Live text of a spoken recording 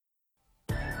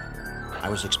I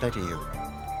was expecting you.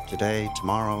 Today,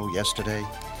 tomorrow, yesterday.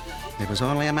 It was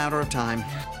only a matter of time.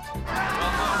 Welcome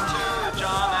to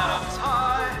John Adams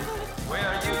High,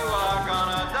 where you are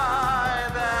gonna die,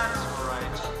 that's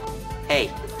right.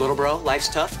 Hey, little bro, life's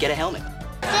tough, get a helmet.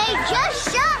 They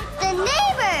just shot the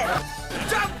neighbor!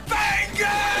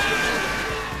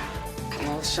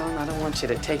 Well, Sean, I don't want you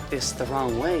to take this the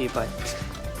wrong way, but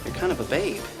you're kind of a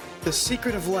babe. The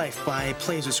Secret of Life by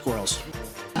Plays with Squirrels.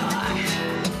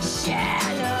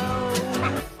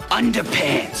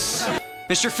 Underpants!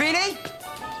 Mr. Feeney?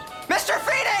 Mr.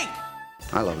 Feeney!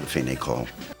 I love the Feeney Call.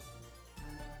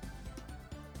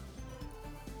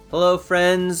 Hello,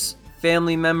 friends,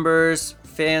 family members,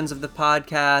 fans of the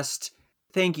podcast.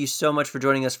 Thank you so much for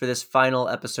joining us for this final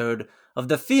episode of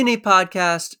the Feeney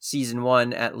Podcast, Season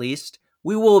 1 at least.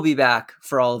 We will be back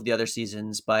for all of the other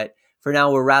seasons, but for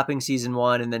now we're wrapping Season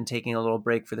 1 and then taking a little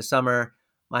break for the summer.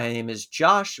 My name is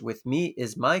Josh. With me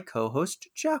is my co-host,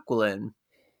 Jacqueline.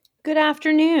 Good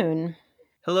afternoon.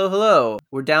 Hello, hello.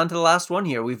 We're down to the last one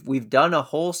here. We've done a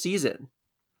whole season.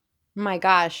 My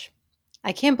gosh,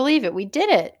 I can't believe it. We did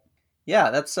it.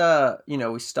 Yeah, that's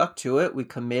we stuck to it. We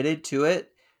committed to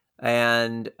it,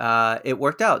 and it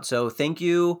worked out. So thank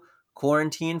you,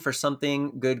 quarantine, for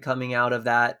something good coming out of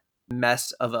that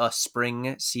mess of a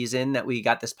spring season that we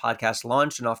got this podcast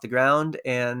launched and off the ground.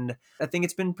 And I think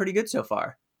it's been pretty good so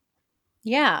far.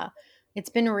 Yeah, it's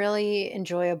been really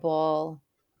enjoyable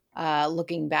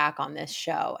looking back on this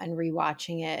show and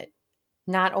rewatching it,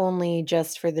 not only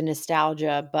just for the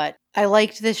nostalgia, but I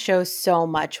liked this show so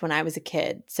much when I was a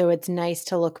kid. So it's nice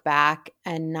to look back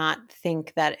and not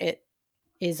think that it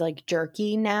is like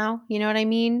jerky now. You know what I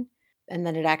mean? And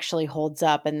that it actually holds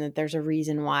up and that there's a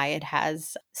reason why it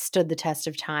has stood the test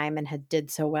of time and had did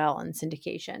so well in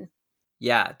syndication.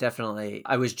 Yeah, definitely.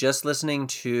 I was just listening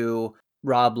to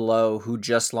Rob Lowe, who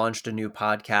just launched a new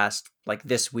podcast like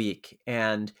this week,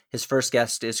 and his first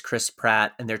guest is Chris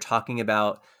Pratt, and they're talking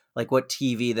about like what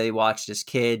TV they watched as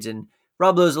kids. And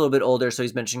Rob Lowe's a little bit older, so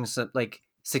he's mentioning some, like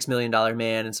 $6 Million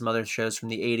Man and some other shows from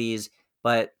the 80s.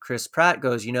 But Chris Pratt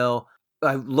goes,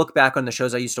 I look back on the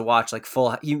shows I used to watch, like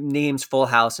he names Full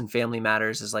House and Family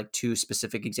Matters as like two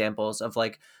specific examples of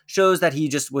like shows that he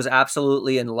just was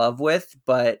absolutely in love with,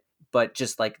 but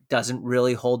just like doesn't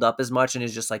really hold up as much and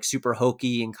is just like super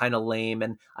hokey and kind of lame.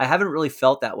 And I haven't really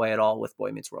felt that way at all with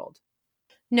Boy Meets World.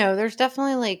 No, there's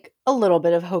definitely like a little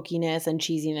bit of hokiness and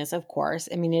cheesiness, of course.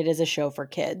 I mean, it is a show for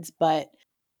kids, but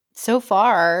so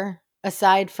far,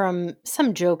 aside from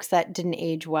some jokes that didn't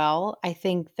age well, I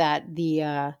think that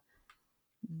the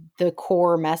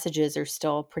core messages are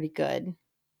still pretty good.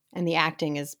 And the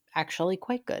acting is actually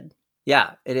quite good.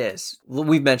 Yeah, it is.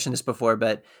 We've mentioned this before,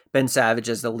 but Ben Savage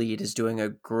as the lead is doing a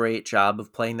great job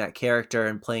of playing that character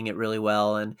and playing it really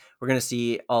well. And we're going to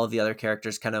see all of the other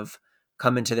characters kind of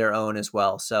come into their own as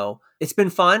well. So it's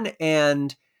been fun.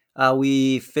 And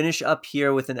we finish up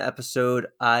here with an episode,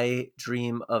 I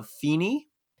Dream of Feeney.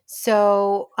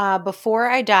 So before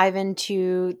I dive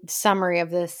into the summary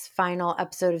of this final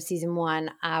episode of season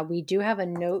 1, we do have a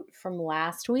note from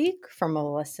last week from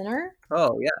a listener.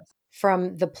 Oh, yes.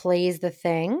 From The Plays the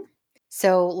Thing.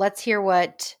 So let's hear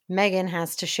what Megan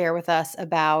has to share with us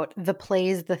about The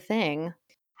Plays the Thing.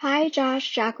 Hi,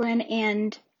 Josh, Jacqueline,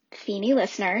 and Feeney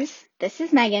listeners. This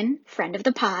is Megan, friend of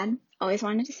the pod. Always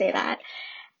wanted to say that.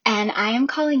 And I am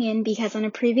calling in because on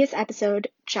a previous episode,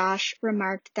 Josh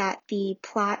remarked that the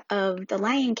plot of The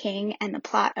Lion King and the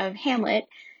plot of Hamlet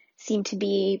seem to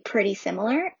be pretty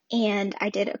similar. And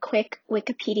I did a quick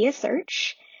Wikipedia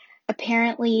search.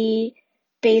 Apparently,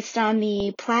 based on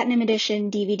the Platinum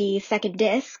Edition DVD second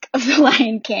disc of The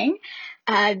Lion King,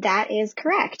 that is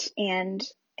correct. And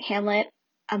Hamlet,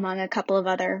 among a couple of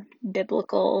other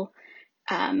biblical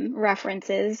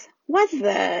references, was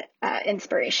the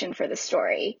inspiration for the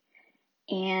story.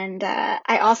 And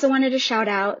I also wanted to shout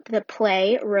out the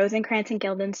play Rosencrantz and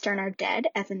Guildenstern Are Dead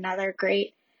as another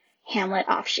great Hamlet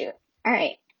offshoot. All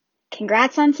right.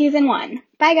 Congrats on season 1.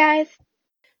 Bye, guys.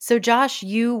 So, Josh,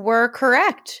 you were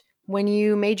correct when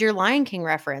you made your Lion King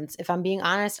reference. If I'm being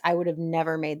honest, I would have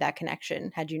never made that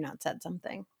connection had you not said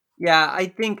something. Yeah,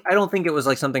 I don't think it was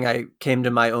like something I came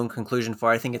to my own conclusion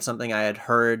for. I think it's something I had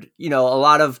heard. A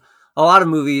lot of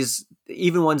movies,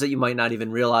 even ones that you might not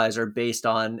even realize, are based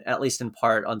on, at least in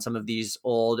part, on some of these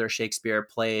older Shakespeare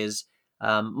plays.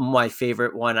 My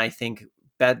favorite one, I think,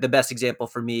 the best example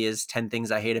for me is 10 Things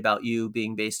I Hate About You,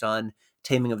 being based on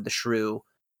Taming of the Shrew.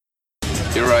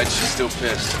 You're right, she's still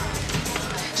pissed.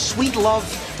 Sweet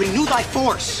love, renew thy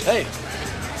force. Hey,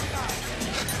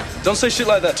 don't say shit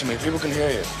like that to me. People can hear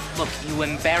you. Look, you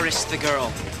embarrassed the girl.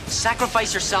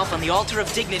 Sacrifice yourself on the altar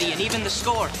of dignity and even the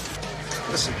score.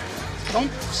 Listen,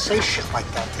 Don't say shit like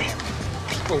that to him.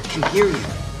 People can hear you.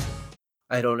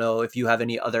 I don't know if you have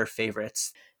any other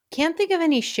favorites. Can't think of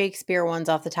any Shakespeare ones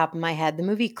off the top of my head. The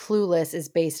movie Clueless is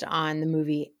based on the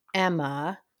movie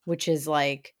Emma, which is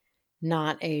like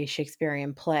not a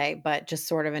Shakespearean play, but just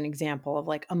sort of an example of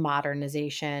like a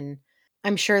modernization.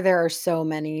 I'm sure there are so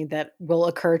many that will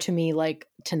occur to me like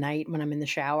tonight when I'm in the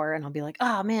shower and I'll be like,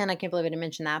 oh man, I can't believe I didn't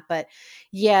mention that. But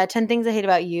yeah, 10 Things I Hate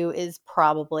About You is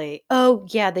probably, oh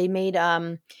yeah, they made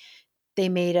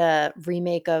a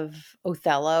remake of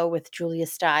Othello with Julia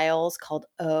Stiles called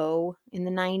O in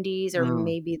the 90s or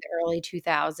maybe the early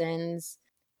 2000s.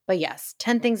 But yes,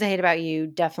 10 Things I Hate About You,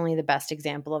 definitely the best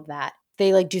example of that.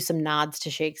 They like do some nods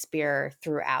to Shakespeare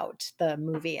throughout the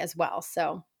movie as well.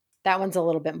 So that one's a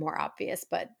little bit more obvious,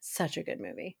 but such a good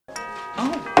movie.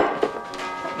 Oh,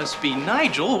 that must be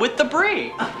Nigel with the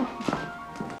brie.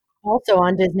 Also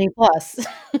on Disney Plus.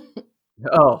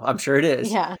 Oh, I'm sure it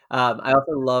is. Yeah. I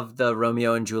also love the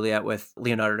Romeo and Juliet with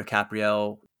Leonardo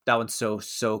DiCaprio. That one's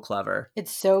so clever.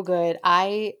 It's so good.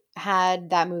 I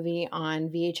had that movie on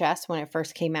VHS when it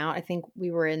first came out. I think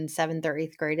we were in 7th or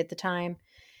 8th grade at the time.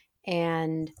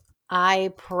 And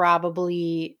I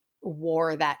probably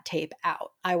wore that tape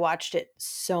out. I watched it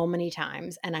so many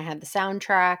times and I had the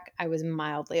soundtrack. I was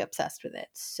mildly obsessed with it.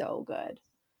 So good.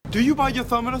 Do you buy your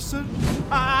thumb at us, sir?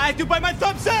 I do buy my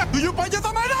thumb, sir! Do you buy your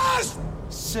thumb at us?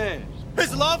 Sir.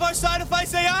 Is love our side if I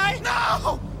say I?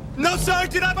 No! No, sir, I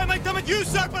do not buy my thumb at you,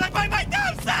 sir, but I buy my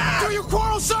thumb, sir! Do you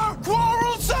quarrel, sir?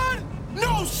 Quarrel, son?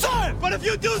 No, son! But if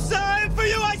you do, sir, and for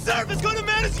you I serve as good a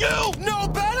man as you! No,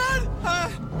 Bernard?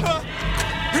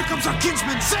 Here comes our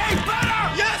kinsman, say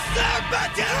better! Yes, sir,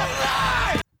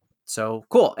 better! So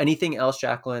cool. Anything else,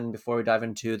 Jacqueline, before we dive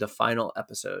into the final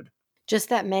episode? Just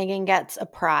that Megan gets a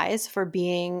prize for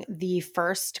being the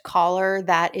first caller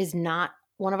that is not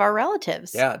one of our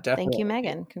relatives. Yeah, definitely. Thank you,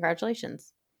 Megan.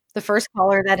 Congratulations. The first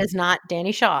caller that is not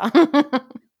Danny Shaw.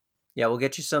 Yeah, we'll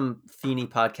get you some Feeney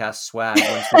podcast swag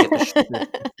once we get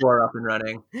the floor up and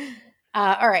running.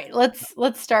 All right,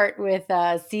 let's start with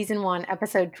season 1,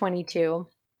 episode 22.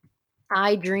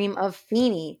 I Dream of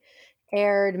Feeney,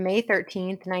 aired May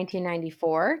 13th,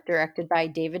 1994, directed by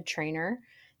David Trainer.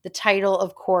 The title,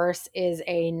 of course, is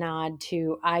a nod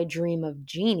to I Dream of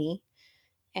Jeannie.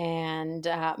 And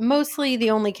mostly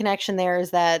the only connection there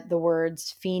is that the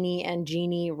words Feeney and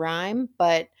Jeannie rhyme,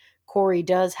 but Corey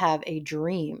does have a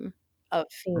dream of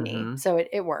Feeney. Mhm. So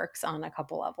it works on a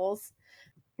couple levels.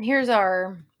 Here's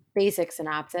our basic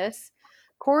synopsis.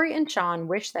 Corey and Sean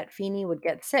wish that Feeney would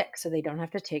get sick so they don't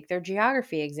have to take their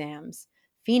geography exams.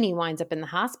 Feeney winds up in the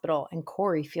hospital and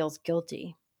Corey feels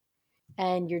guilty.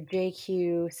 And your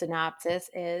JQ synopsis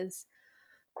is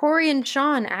Corey and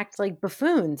Sean act like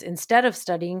buffoons instead of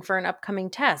studying for an upcoming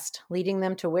test, leading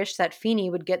them to wish that Feeney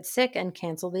would get sick and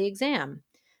cancel the exam.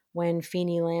 When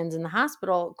Feeney lands in the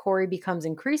hospital, Corey becomes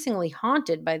increasingly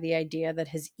haunted by the idea that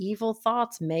his evil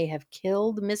thoughts may have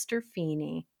killed Mr.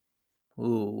 Feeney.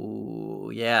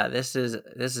 Ooh, yeah, this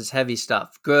is heavy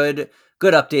stuff. Good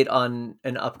update on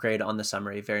an upgrade on the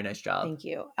summary. Very nice job. Thank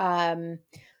you.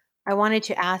 I wanted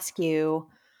to ask you,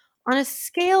 on a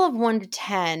scale of 1 to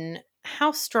 10,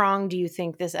 how strong do you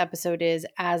think this episode is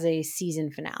as a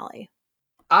season finale?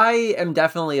 I am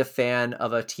definitely a fan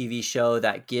of a TV show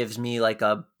that gives me like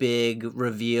a big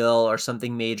reveal or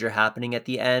something major happening at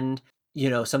the end. You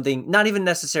know, something not even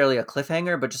necessarily a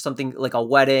cliffhanger, but just something like a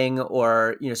wedding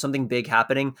or, you know, something big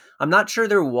happening. I'm not sure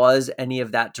there was any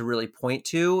of that to really point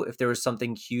to if there was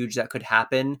something huge that could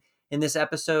happen in this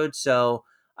episode. So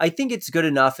I think it's good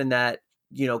enough in that,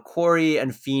 you know, Corey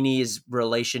and Feeney's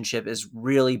relationship is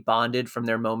really bonded from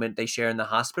their moment they share in the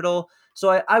hospital.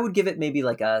 So I would give it maybe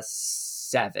like a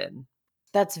 7.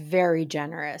 That's very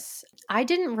generous. I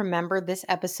didn't remember this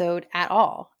episode at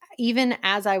all. Even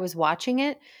as I was watching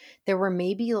it, there were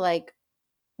maybe like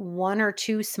 1 or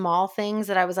 2 small things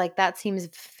that I was like, that seems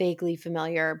vaguely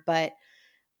familiar, but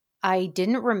I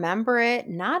didn't remember it.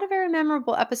 Not a very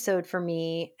memorable episode for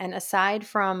me. And aside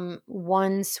from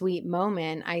one sweet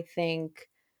moment, I think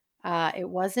it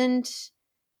wasn't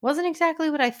exactly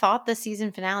what I thought the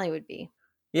season finale would be.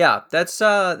 Yeah, that's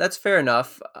fair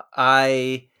enough.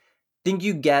 I think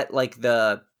you get like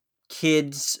the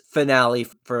kids finale,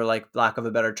 for like lack of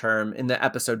a better term, in the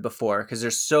episode before, because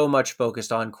there's so much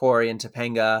focused on Corey and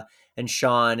Topanga and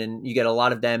Sean, and you get a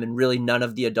lot of them and really none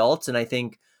of the adults. And I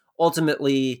think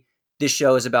ultimately this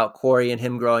show is about Corey and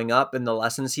him growing up and the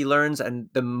lessons he learns, and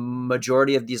the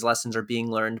majority of these lessons are being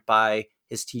learned by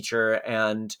his teacher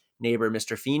and neighbor,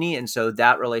 Mr. Feeney. And so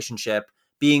that relationship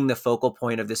being the focal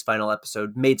point of this final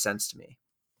episode made sense to me.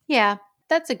 Yeah,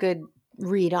 that's a good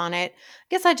read on it. I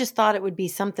guess I just thought it would be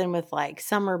something with like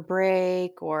summer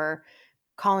break or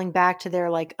calling back to their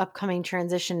like upcoming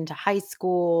transition to high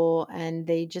school, and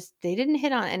they didn't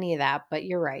hit on any of that. But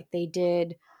you're right, they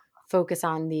did focus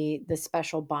on the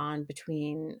special bond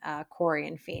between Corey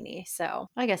and Feeney, so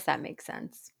I guess that makes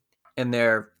sense. And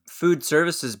their food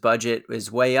services budget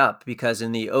is way up because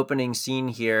in the opening scene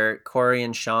here, Corey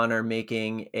and Sean are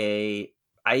making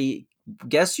I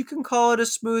guess you can call it a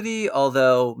smoothie,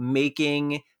 although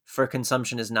making for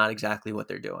consumption is not exactly what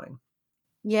they're doing.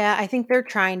 Yeah, I think they're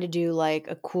trying to do like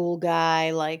a cool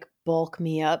guy, like bulk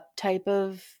me up type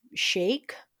of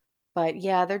shake. But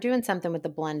yeah, they're doing something with the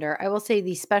blender. I will say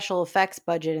the special effects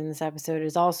budget in this episode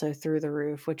is also through the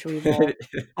roof, which we will.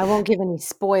 I won't give any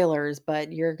spoilers,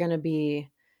 but you're going to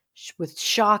be with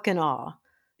shock and awe.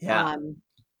 Yeah.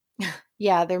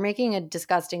 Yeah, they're making a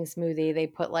disgusting smoothie. They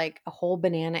put like a whole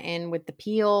banana in with the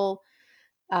peel,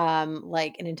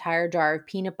 like an entire jar of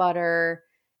peanut butter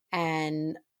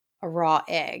and a raw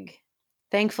egg.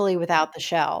 Thankfully, without the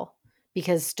shell,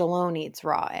 because Stallone eats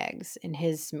raw eggs in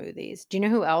his smoothies. Do you know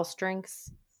who else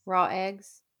drinks raw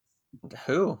eggs?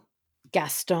 Who?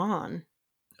 Gaston.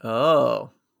 Oh,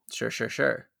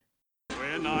 sure.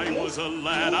 When I was a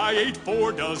lad, I ate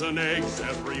 4 dozen eggs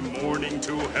every morning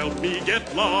to help me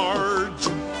get large.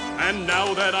 And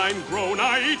now that I'm grown,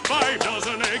 I eat 5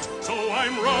 dozen eggs, so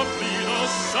I'm roughly the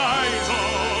size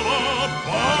of a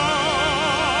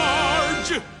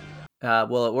barge.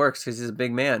 Well, it works because he's a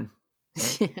big man.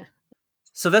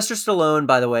 Sylvester Stallone,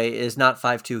 by the way, is not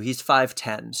 5'2". He's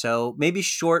 5'10". So maybe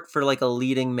short for like a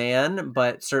leading man,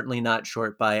 but certainly not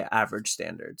short by average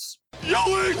standards. Yo,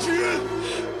 Adrian!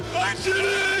 I did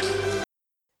it!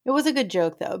 It was a good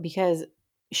joke, though, because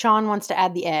Sean wants to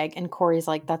add the egg, and Corey's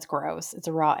like, that's gross. It's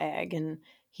a raw egg. And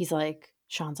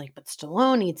Sean's like, but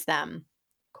Stallone eats them.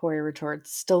 Corey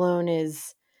retorts, Stallone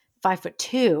is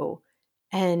 5'2".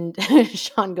 And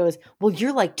Sean goes, well,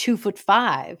 you're like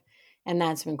 2'5". And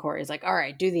that's when Corey's like, all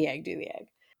right, do the egg.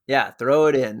 Yeah, throw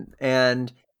it in.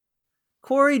 And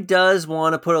Corey does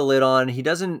want to put a lid on. He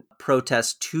doesn't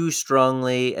protest too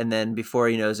strongly. And then before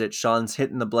he knows it, Sean's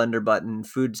hitting the blender button.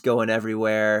 Food's going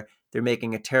everywhere. They're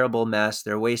making a terrible mess.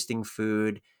 They're wasting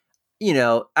food. You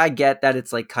know, I get that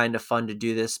it's like kind of fun to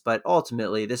do this, but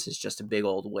ultimately this is just a big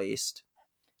old waste.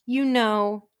 You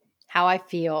know how I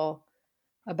feel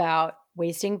about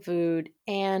wasting food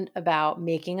and about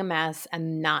making a mess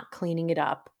and not cleaning it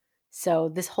up. So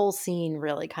this whole scene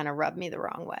really kind of rubbed me the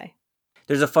wrong way.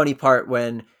 There's a funny part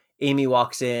when Amy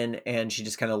walks in and she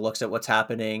just kind of looks at what's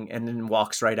happening and then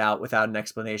walks right out without an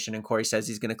explanation. And Corey says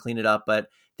he's going to clean it up, but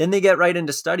then they get right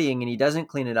into studying and he doesn't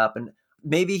clean it up. And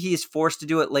maybe he's forced to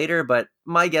do it later, but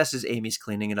my guess is Amy's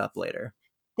cleaning it up later.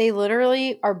 They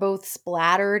literally are both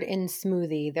splattered in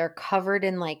smoothie. They're covered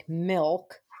in like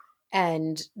milk.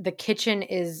 And the kitchen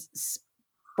is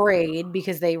sprayed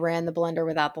because they ran the blender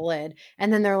without the lid.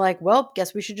 And then they're like, well,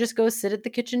 guess we should just go sit at the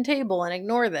kitchen table and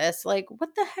ignore this. Like,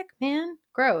 what the heck, man?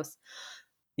 Gross.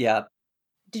 Yeah.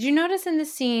 Did you notice in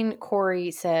this scene,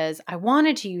 Corey says, I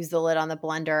wanted to use the lid on the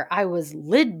blender. I was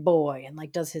lid boy. And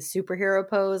like does his superhero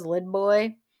pose, lid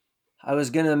boy. I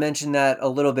was going to mention that a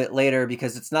little bit later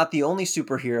because it's not the only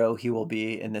superhero he will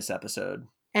be in this episode.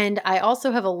 And I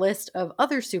also have a list of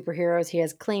other superheroes he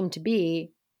has claimed to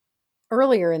be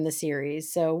earlier in the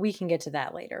series, so we can get to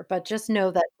that later. But just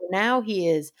know that for now he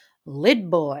is lid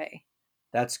boy.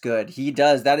 That's good. He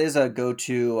does. That is a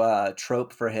go-to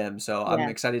trope for him. So I'm Yeah.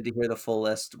 excited to hear the full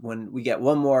list when we get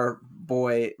one more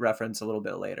boy reference a little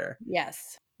bit later.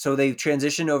 Yes. So they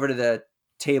transition over to the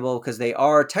table because they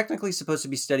are technically supposed to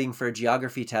be studying for a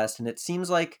geography test. And it seems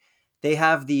like they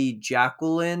have the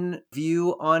Jacqueline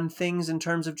view on things in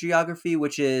terms of geography,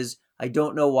 which is, I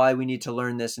don't know why we need to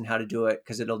learn this and how to do it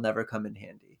because it'll never come in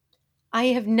handy. I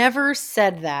have never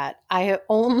said that. I have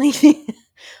only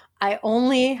I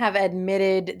only have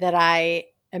admitted that I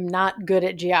am not good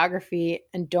at geography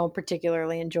and don't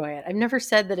particularly enjoy it. I've never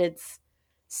said that it's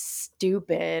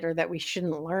stupid or that we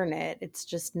shouldn't learn it. It's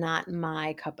just not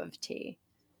my cup of tea.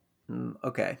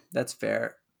 Okay, that's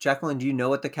fair. Jacqueline, do you know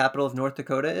what the capital of North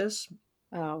Dakota is?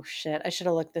 Oh, shit. I should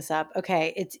have looked this up.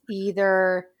 Okay, it's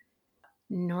either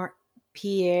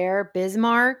Pierre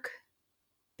Bismarck?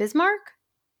 Bismarck?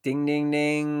 Ding, ding,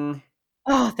 ding.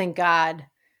 Oh, thank God.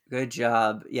 Good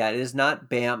job. Yeah, it is not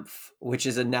Banff, which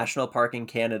is a national park in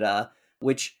Canada,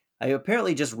 which I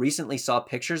apparently just recently saw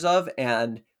pictures of,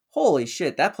 and holy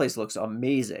shit, that place looks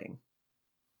amazing.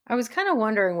 I was kind of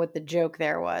wondering what the joke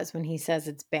there was when he says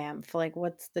it's Banff. Like,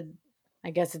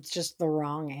 I guess it's just the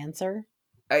wrong answer.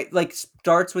 Like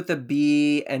starts with a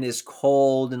B and is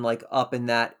cold and like up in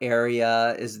that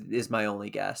area is my only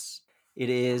guess. It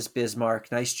is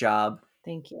Bismarck. Nice job.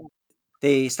 Thank you.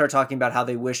 They start talking about how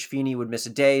they wish Feeny would miss a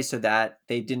day so that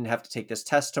they didn't have to take this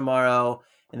test tomorrow.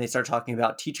 And they start talking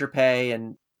about teacher pay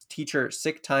and teacher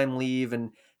sick time leave,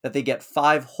 and that they get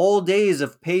 5 whole days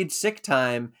of paid sick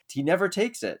time. He never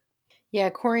takes it. Yeah,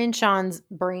 Corey and Sean's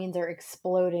brains are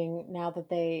exploding now that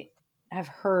they have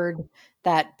heard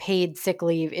that paid sick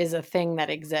leave is a thing that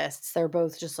exists. They're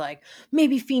both just like,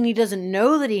 maybe Feeny doesn't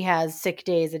know that he has sick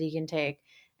days that he can take.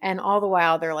 And all the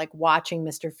while, they're like watching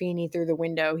Mr. Feeny through the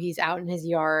window. He's out in his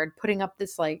yard putting up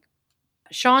this, like,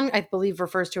 Sean, I believe,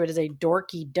 refers to it as a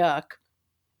dorky duck.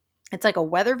 It's like a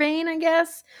weather vane, I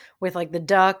guess, with like the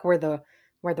duck where the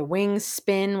wings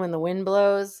spin when the wind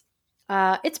blows.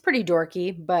 It's pretty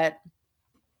dorky, but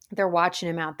they're watching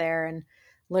him out there, and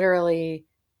literally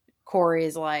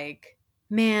Corey's like,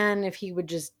 man, if he would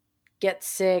just get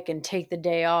sick and take the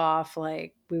day off,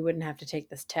 like, we wouldn't have to take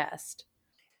this test.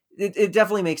 It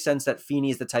definitely makes sense that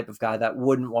Feeny is the type of guy that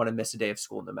wouldn't want to miss a day of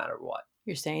school no matter what.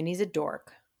 You're saying he's a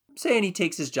dork. I'm saying he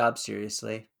takes his job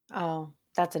seriously. Oh,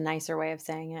 that's a nicer way of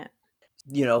saying it.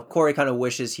 You know, Corey kind of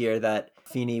wishes here that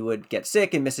Feeny would get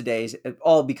sick and miss a day,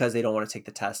 all because they don't want to take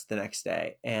the test the next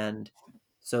day. And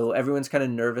so everyone's kind of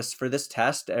nervous for this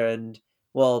test. And,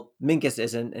 well, Minkus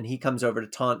isn't. And he comes over to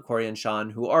taunt Corey and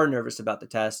Sean, who are nervous about the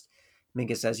test.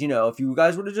 Minkus says, you know, if you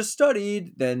guys would have just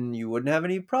studied, then you wouldn't have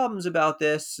any problems about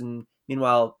this. And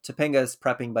meanwhile, Topanga is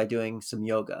prepping by doing some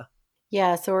yoga.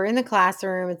 Yeah, so we're in the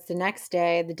classroom. It's the next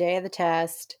day, the day of the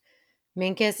test.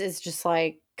 Minkus is just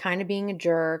like kind of being a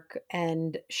jerk,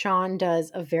 and Sean does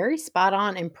a very spot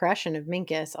on impression of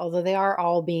Minkus, although they are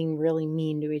all being really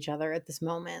mean to each other at this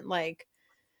moment. Like,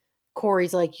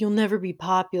 Corey's like, you'll never be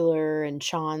popular, and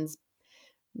Sean's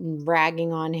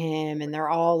ragging on him, and they're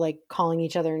all like calling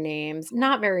each other names.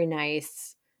 Not very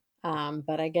nice,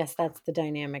 but I guess that's the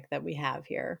dynamic that we have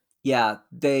here. Yeah,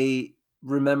 they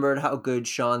remembered how good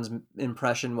Sean's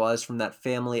impression was from that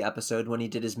family episode when he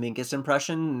did his Minkus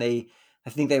impression. I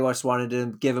think they just wanted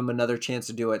to give him another chance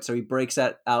to do it, so he breaks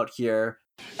that out here.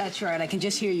 That's right, I can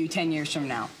just hear you 10 years from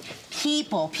now.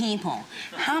 People,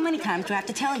 how many times do I have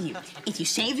to tell you? If you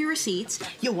save your receipts,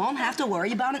 you won't have to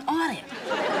worry about an audit.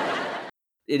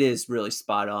 It is really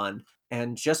spot on.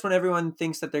 And just when everyone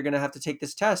thinks that they're going to have to take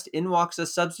this test, in walks a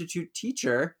substitute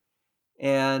teacher.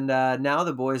 And now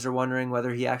the boys are wondering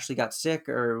whether he actually got sick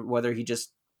or whether he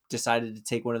just decided to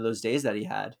take one of those days that he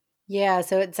had. Yeah,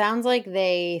 so it sounds like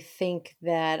they think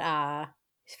that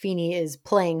Feeny is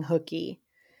playing hooky.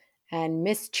 And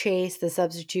Miss Chase, the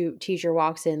substitute teacher,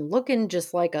 walks in looking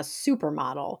just like a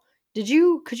supermodel. Could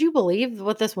you believe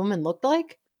what this woman looked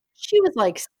like? She was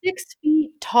like 6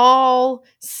 feet tall,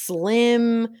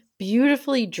 slim,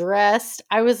 beautifully dressed.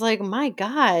 I was like, my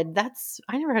God,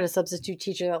 I never had a substitute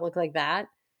teacher that looked like that.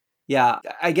 Yeah,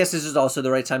 I guess this is also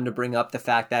the right time to bring up the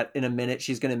fact that in a minute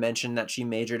she's going to mention that she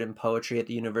majored in poetry at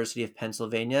the University of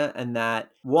Pennsylvania, and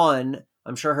that, one,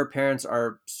 I'm sure her parents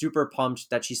are super pumped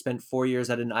that she spent 4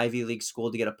 years at an Ivy League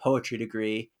school to get a poetry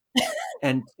degree,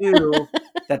 and two,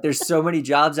 that there's so many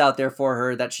jobs out there for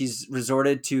her that she's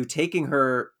resorted to taking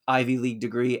her Ivy League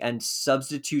degree and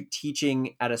substitute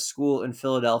teaching at a school in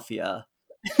Philadelphia.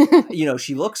 You know,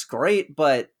 she looks great,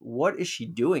 but what is she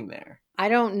doing there? I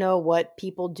don't know what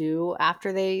people do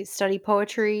after they study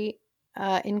poetry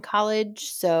in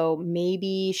college. So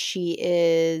maybe she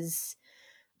is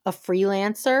a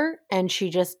freelancer and she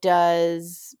just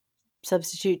does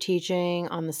substitute teaching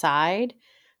on the side.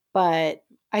 But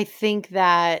I think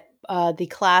that the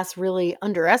class really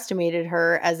underestimated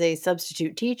her as a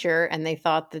substitute teacher, and they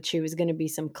thought that she was going to be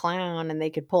some clown and they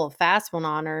could pull a fast one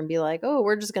on her and be like, oh,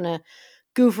 we're just going to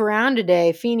goof around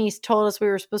today. Feeny's told us we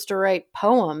were supposed to write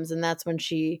poems, and that's when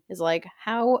she is like,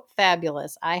 how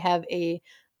fabulous. I have a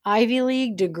Ivy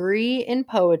League degree in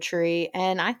poetry,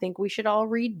 and I think we should all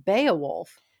read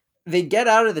Beowulf. They get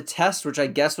out of the test, which I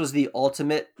guess was the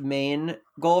ultimate main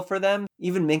goal for them.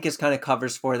 Even Minkus kind of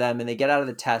covers for them, and they get out of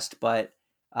the test, but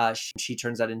she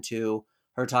turns that into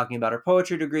her talking about her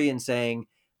poetry degree and saying,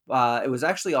 it was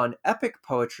actually on epic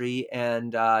poetry,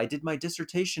 and I did my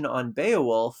dissertation on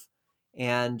Beowulf,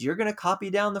 and you're going to copy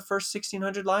down the first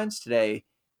 1,600 lines today.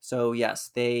 So yes,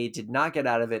 they did not get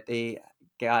out of it. They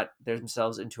got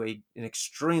themselves into an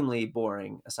extremely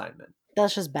boring assignment.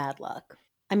 That's just bad luck.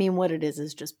 I mean, what it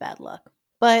is just bad luck.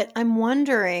 But I'm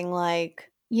wondering,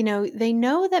 like, you know, they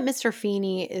know that Mr.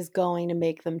 Feeny is going to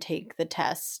make them take the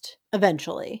test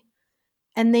eventually.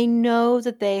 And they know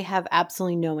that they have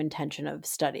absolutely no intention of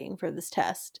studying for this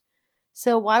test.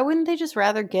 So why wouldn't they just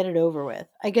rather get it over with?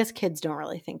 I guess kids don't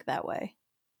really think that way.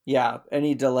 Yeah,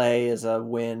 any delay is a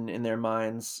win in their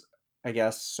minds, I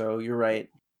guess. So you're right.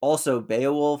 Also,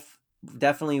 Beowulf,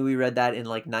 definitely we read that in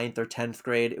like 9th or 10th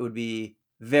grade. It would be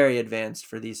very advanced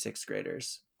for these 6th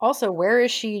graders. Also, where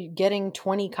is she getting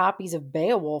 20 copies of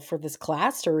Beowulf for this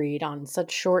class to read on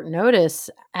such short notice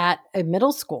at a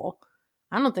middle school?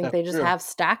 I don't think they just have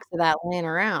stacks of that laying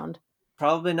around.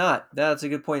 Probably not. That's a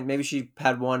good point. Maybe she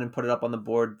had one and put it up on the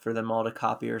board for them all to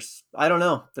copy, or I don't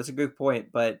know. That's a good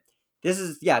point. But this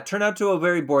is, turned out to a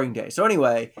very boring day. So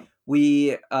anyway,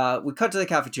 we cut to the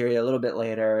cafeteria a little bit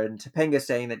later, and Topanga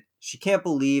saying that she can't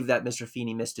believe that Mr.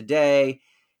 Feeney missed a day.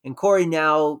 And Corey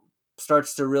now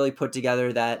starts to really put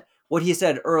together that what he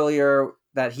said earlier,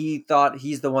 that he thought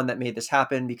he's the one that made this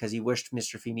happen because he wished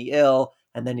Mr. Feeney ill,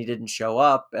 and then he didn't show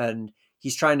up. And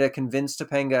he's trying to convince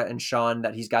Topanga and Sean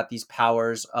that he's got these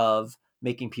powers of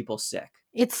making people sick.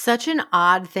 It's such an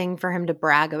odd thing for him to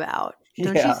brag about,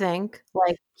 don't you think?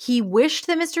 Like, he wished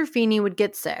that Mr. Feeney would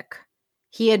get sick.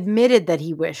 He admitted that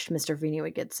he wished Mr. Feeney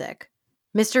would get sick.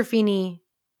 Mr. Feeney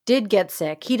did get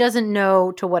sick. He doesn't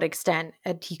know to what extent.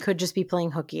 He could just be playing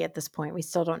hooky at this point. We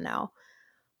still don't know.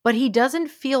 But he doesn't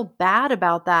feel bad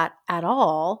about that at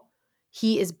all.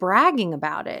 He is bragging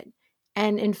about it.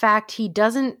 And in fact, he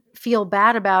doesn't feel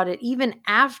bad about it even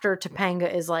after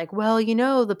Topanga is like, well, you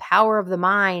know, the power of the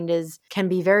mind can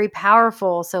be very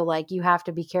powerful. So like, you have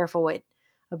to be careful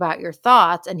about your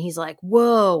thoughts. And he's like,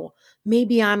 whoa,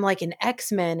 maybe I'm like an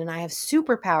X-Men and I have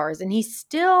superpowers. And he's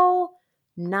still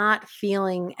not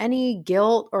feeling any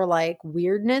guilt or like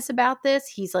weirdness about this.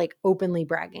 He's like openly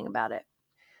bragging about it.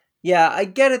 Yeah, I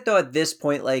get it though at this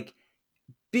point, like,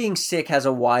 being sick has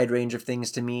a wide range of things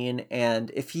to mean,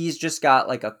 and if he's just got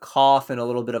like a cough and a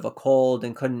little bit of a cold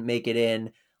and couldn't make it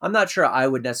in, I'm not sure I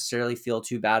would necessarily feel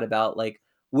too bad about like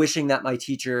wishing that my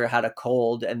teacher had a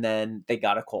cold and then they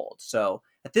got a cold. So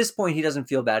at this point, he doesn't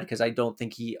feel bad because I don't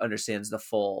think he understands the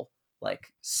full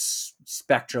like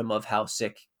spectrum of how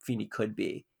sick Feeney could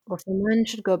be. Well, someone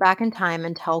should go back in time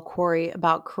and tell Corey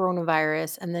about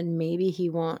coronavirus, and then maybe he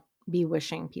won't be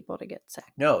wishing people to get sick.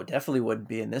 No, definitely wouldn't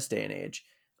be in this day and age.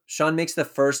 Sean makes the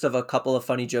first of a couple of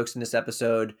funny jokes in this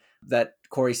episode that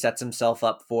Corey sets himself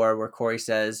up for, where Corey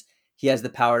says he has the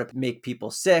power to make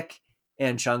people sick.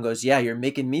 And Sean goes, yeah, you're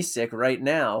making me sick right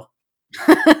now.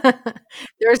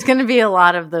 There's going to be a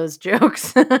lot of those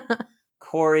jokes.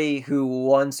 Corey, who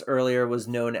once earlier was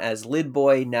known as Lid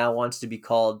Boy, now wants to be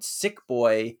called Sick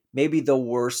Boy, maybe the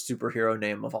worst superhero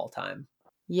name of all time.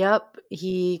 Yep,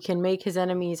 he can make his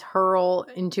enemies hurl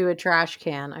into a trash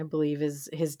can, I believe is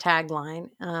his tagline.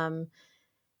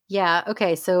 Yeah,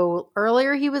 okay, so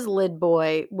earlier he was Lid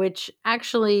Boy, which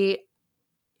actually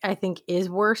I think is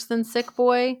worse than Sick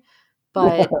Boy,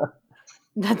 but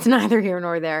that's neither here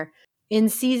nor there. In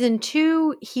season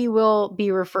 2, he will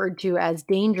be referred to as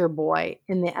Danger Boy,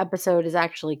 and the episode is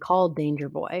actually called Danger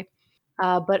Boy.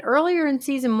 But earlier in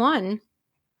season 1,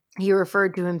 he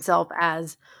referred to himself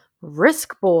as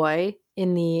Risk Boy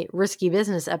in the Risky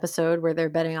Business episode where they're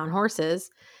betting on horses,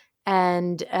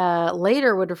 and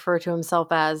later would refer to himself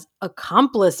as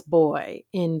Accomplice Boy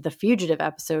in the Fugitive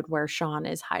episode where Sean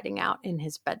is hiding out in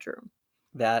his bedroom.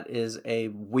 That is a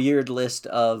weird list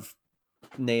of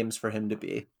names for him to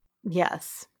be.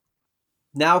 Yes.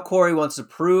 Now Corey wants to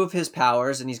prove his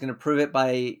powers, and he's going to prove it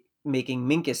by making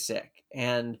Minkus sick.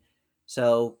 And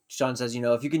so Sean says, you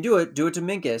know, if you can do it to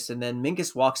Minkus. And then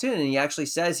Minkus walks in and he actually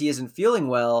says he isn't feeling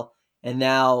well. And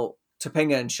now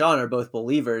Topanga and Sean are both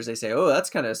believers. They say, oh, that's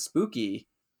kind of spooky.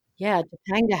 Yeah,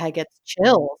 Topanga gets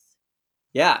chills.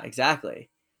 Yeah, exactly.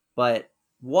 But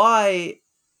why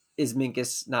is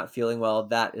Minkus not feeling well?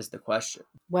 That is the question.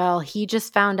 Well, he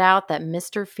just found out that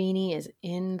Mr. Feeney is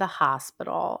in the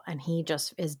hospital and he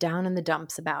just is down in the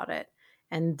dumps about it.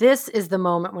 And this is the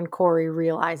moment when Corey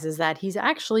realizes that he's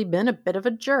actually been a bit of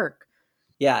a jerk.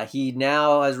 Yeah, he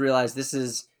now has realized this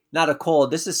is not a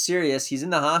cold. This is serious. He's in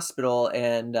the hospital,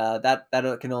 and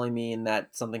that can only mean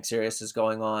that something serious is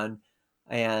going on.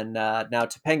 And now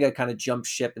Topanga kind of jumps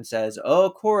ship and says,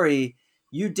 oh, Corey,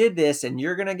 you did this, and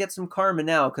you're going to get some karma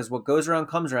now, because what goes around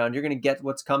comes around. You're going to get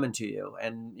what's coming to you.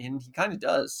 And he kind of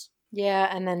does. Yeah,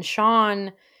 and then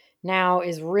Sean now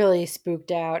is really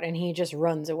spooked out, and he just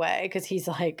runs away because he's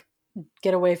like,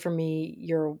 get away from me,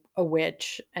 you're a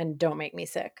witch, and don't make me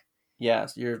sick.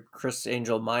 Yes, you're Chris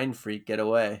Angel mind freak, get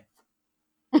away.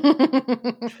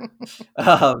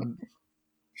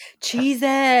 Cheese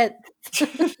it.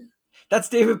 That's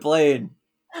David Blaine.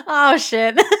 Oh,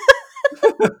 shit.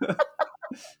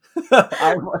 I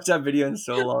haven't watched that video in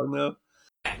so long, though.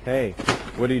 Hey,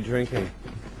 what are you drinking?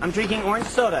 I'm drinking orange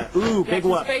soda. Ooh, big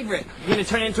whoop. Favorite. You're gonna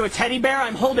turn it into a teddy bear?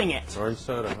 I'm holding it. Orange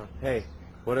soda, huh? Hey,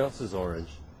 what else is orange?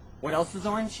 What else is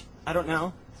orange? I don't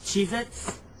know.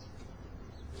 Cheez-Its?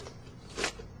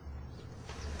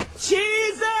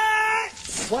 Cheez-Its!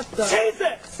 What the?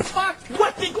 Cheez-Its! Fuck!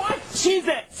 What?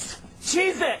 Cheez-Its!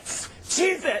 Cheez-Its!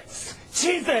 Cheez-Its!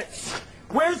 Cheez-Its!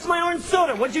 Where's my orange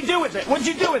soda? What'd you do with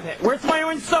it? Where's my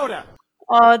orange soda?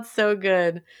 Oh, it's so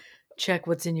good. Check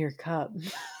what's in your cup.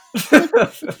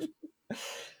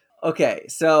 Okay,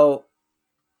 so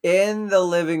in the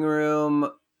living room,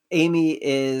 Amy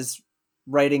is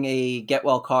writing a get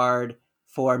well card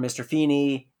for Mr.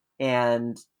 Feeney,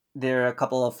 and there are a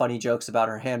couple of funny jokes about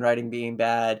her handwriting being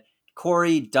bad.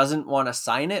 Corey doesn't want to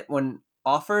sign it when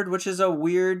offered, which is a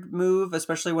weird move,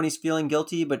 especially when he's feeling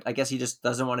guilty, but I guess he just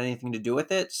doesn't want anything to do with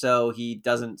it, so he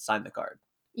doesn't sign the card.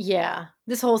 Yeah.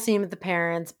 This whole scene with the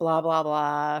parents, blah, blah,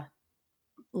 blah.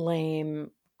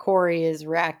 Lame. Corey is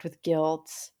racked with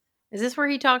guilt. Is this where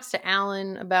he talks to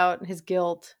Alan about his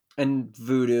guilt? And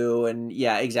voodoo, and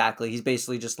yeah, exactly. He's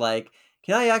basically just like,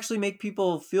 can I actually make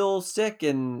people feel sick?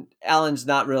 And Alan's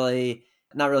not really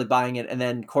buying it. And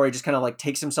then Corey just kind of like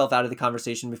takes himself out of the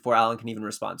conversation before Alan can even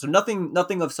respond. So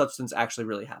nothing of substance actually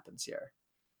really happens here.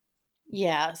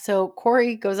 Yeah. So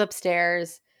Corey goes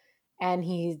upstairs and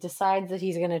he decides that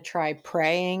he's going to try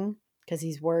praying because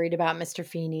he's worried about Mr.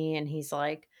 Feeney. And he's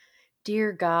like,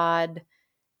 dear God,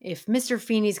 if Mr.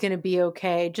 Feeney's going to be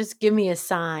okay, just give me a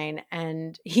sign.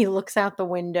 And he looks out the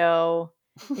window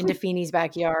into Feeney's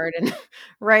backyard. And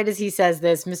right as he says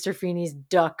this, Mr. Feeney's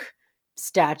duck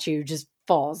statue just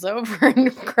falls over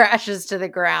and crashes to the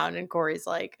ground. And Corey's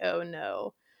like, oh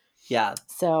no. Yeah.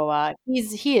 So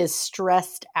he is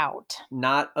stressed out.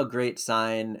 Not a great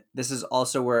sign. This is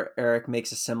also where Eric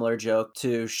makes a similar joke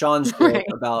to Sean's joke Right.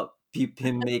 about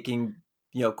him making,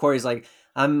 Corey's like,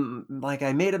 I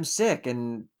made him sick.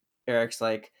 And Eric's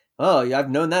like, oh, yeah,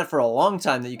 I've known that for a long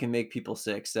time that you can make people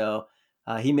sick. So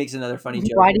he makes another funny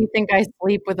joke. Why do you think I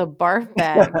sleep with a barf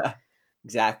bag?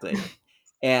 Exactly.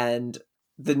 And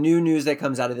the new news that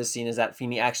comes out of this scene is that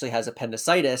Feeney actually has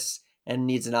appendicitis and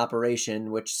needs an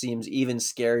operation, which seems even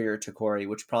scarier to Corey,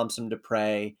 which prompts him to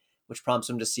pray, which prompts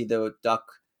him to see the duck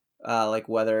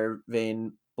weather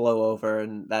vane blow over,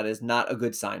 and that is not a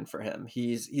good sign for him.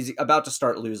 He's about to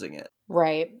start losing it.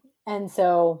 Right. And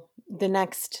so the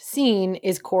next scene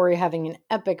is Corey having an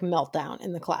epic meltdown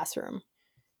in the classroom.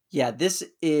 Yeah, this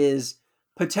is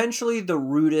potentially the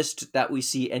rudest that we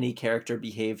see any character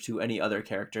behave to any other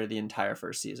character the entire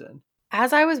first season.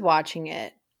 As I was watching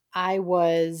it, I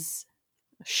was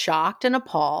shocked and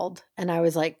appalled. And I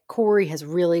was like, Corey has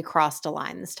really crossed a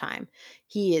line this time.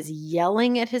 He is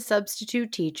yelling at his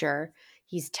substitute teacher.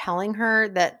 He's telling her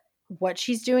that what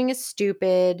she's doing is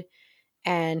stupid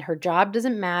and her job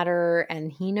doesn't matter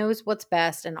and he knows what's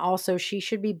best. And also she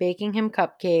should be baking him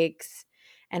cupcakes.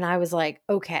 And I was like,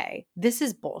 okay, this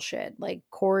is bullshit. Like,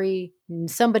 Corey,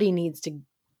 somebody needs to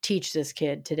teach this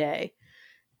kid today.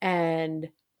 And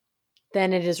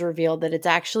then it is revealed that it's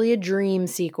actually a dream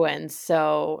sequence.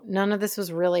 So none of this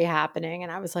was really happening.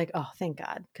 And I was like, oh, thank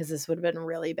God, because this would have been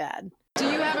really bad.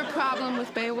 Do you have a problem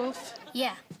with Beowulf?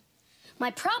 Yeah.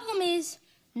 My problem is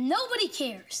nobody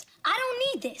cares. I don't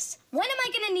need this. When am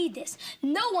I gonna need this?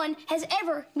 No one has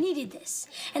ever needed this.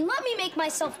 And let me make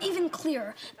myself even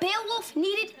clearer. Beowulf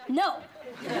needed no.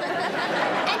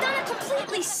 And on a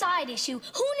completely side issue,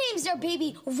 who names their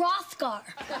baby Hrothgar?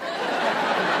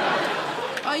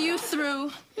 Are you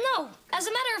through? No. As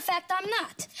a matter of fact, I'm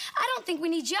not. I don't think we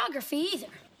need geography either.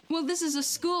 Well, this is a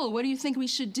school. What do you think we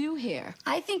should do here?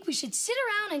 I think we should sit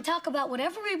around and talk about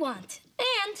whatever we want.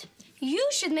 And you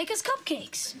should make us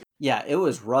cupcakes. Yeah, it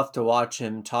was rough to watch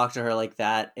him talk to her like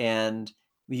that. And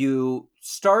you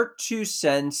start to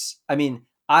sense,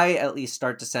 I at least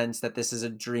start to sense that this is a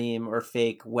dream or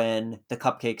fake when the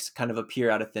cupcakes kind of appear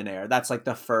out of thin air. That's like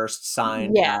the first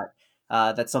sign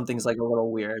that something's like a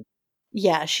little weird.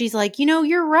 Yeah, she's like,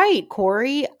 you're right,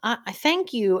 Corey. I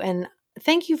thank you. And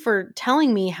thank you for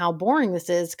telling me how boring this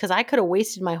is, because I could have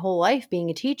wasted my whole life being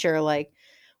a teacher. Like,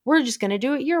 we're just going to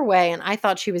do it your way. And I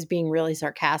thought she was being really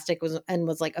sarcastic and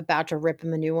was like about to rip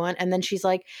him a new one. And then she's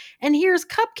like, and here's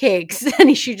cupcakes.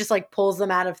 And she just like pulls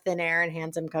them out of thin air and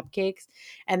hands him cupcakes.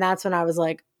 And that's when I was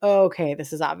like, okay,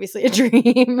 this is obviously a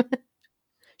dream.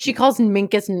 She calls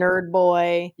Minkus nerd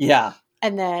boy. Yeah.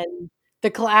 And then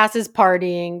the class is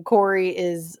partying. Corey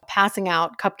is passing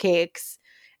out cupcakes.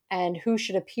 And who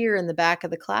should appear in the back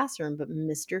of the classroom but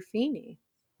Mr. Feeney?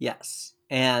 Yes.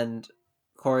 And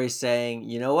Corey's saying,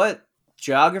 you know what?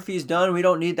 Geography's done. We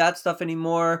don't need that stuff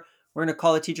anymore. We're going to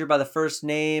call the teacher by the first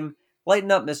name. Lighten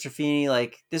up, Mr. Feeney.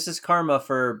 Like, this is karma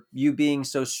for you being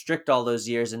so strict all those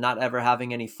years and not ever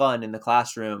having any fun in the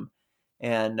classroom.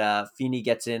 And Feeney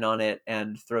gets in on it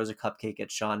and throws a cupcake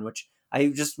at Sean, which I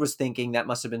just was thinking that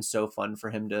must have been so fun for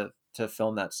him to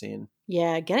film that scene.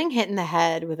 Yeah, getting hit in the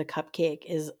head with a cupcake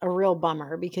is a real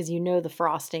bummer because you know the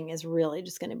frosting is really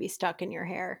just going to be stuck in your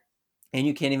hair. And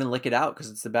you can't even lick it out because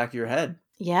it's the back of your head.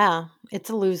 Yeah, it's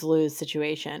a lose-lose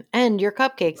situation. And your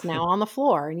cupcake's now on the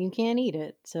floor and you can't eat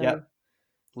it. So Yep.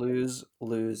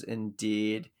 Lose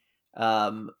indeed.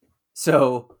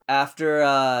 So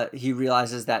after he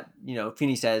realizes that,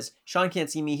 Feeney says, Sean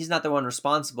can't see me. He's not the one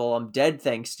responsible. I'm dead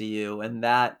thanks to you. And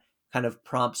that kind of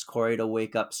prompts Corey to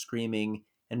wake up screaming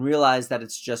and realize that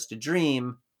it's just a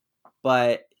dream,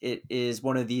 but it is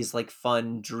one of these like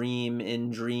fun dream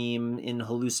in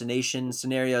hallucination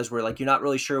scenarios where like you're not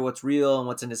really sure what's real and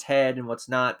what's in his head and what's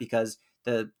not because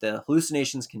the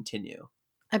hallucinations continue.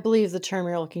 I believe the term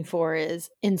you're looking for is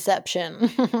inception.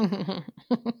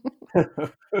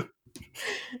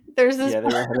 There's this they were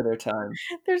ahead of their time.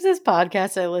 There's this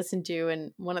podcast I listen to,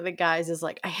 and one of the guys is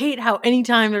like, I hate how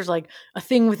anytime there's like a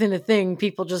thing within a thing,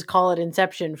 people just call it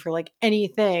inception for like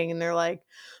anything. And they're like,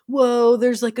 whoa,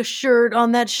 there's like a shirt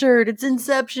on that shirt. It's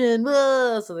inception.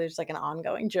 Whoa. So there's like an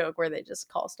ongoing joke where they just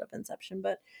call stuff inception.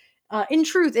 But in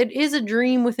truth, it is a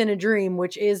dream within a dream,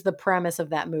 which is the premise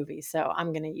of that movie. So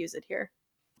I'm going to use it here.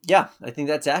 Yeah, I think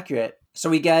that's accurate. So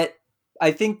we get,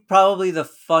 I think probably the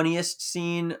funniest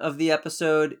scene of the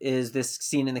episode is this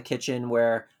scene in the kitchen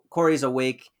where Corey's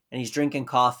awake and he's drinking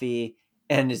coffee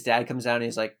and his dad comes down and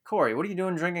he's like, Corey, what are you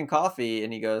doing drinking coffee?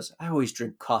 And he goes, I always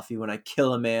drink coffee when I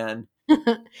kill a man.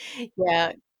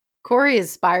 Yeah, Corey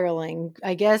is spiraling.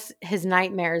 I guess his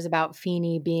nightmares about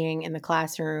Feeney being in the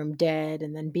classroom dead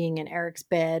and then being in Eric's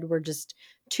bed were just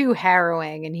too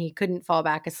harrowing and he couldn't fall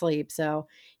back asleep. So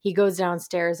he goes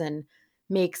downstairs and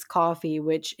makes coffee,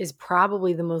 which is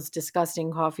probably the most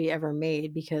disgusting coffee ever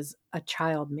made because a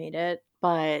child made it.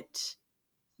 But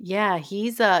yeah,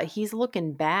 he's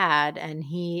looking bad and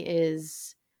he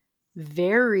is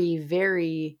very,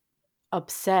 very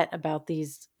upset about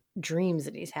these dreams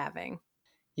that he's having.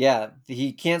 Yeah,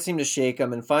 he can't seem to shake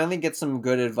them and finally gets some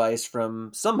good advice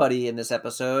from somebody in this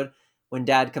episode when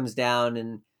Dad comes down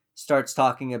and starts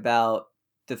talking about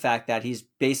the fact that he's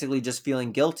basically just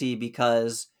feeling guilty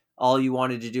because all you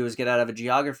wanted to do is get out of a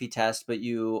geography test, but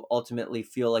you ultimately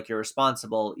feel like you're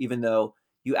responsible, even though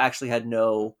you actually had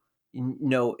no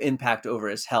impact over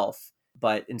his health.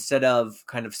 But instead of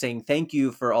kind of saying thank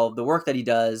you for all of the work that he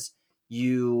does,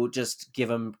 you just give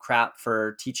him crap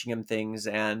for teaching him things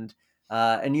and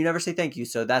you never say thank you.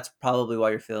 So that's probably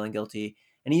why you're feeling guilty.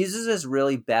 And he uses this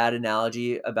really bad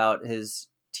analogy about his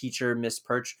teacher, Miss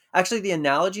Perch. Actually, the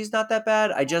analogy is not that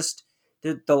bad.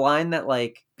 The line that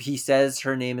like he says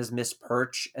her name is Miss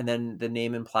Perch and then the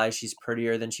name implies she's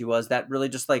prettier than she was. That really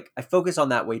just like, I focus on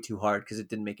that way too hard because it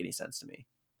didn't make any sense to me.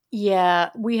 Yeah,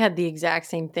 we had the exact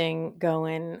same thing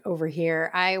going over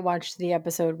here. I watched the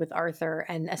episode with Arthur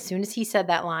and as soon as he said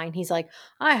that line, he's like,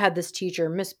 I had this teacher,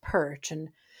 Miss Perch, and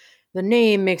the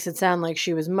name makes it sound like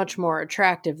she was much more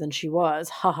attractive than she was.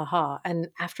 Ha ha ha. And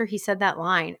after he said that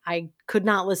line, I could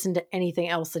not listen to anything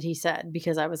else that he said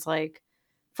because I was like,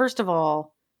 first of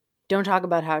all, don't talk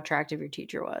about how attractive your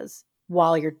teacher was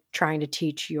while you're trying to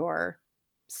teach your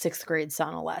 6th grade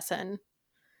son a lesson.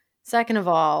 Second of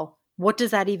all, what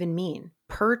does that even mean?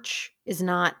 Perch is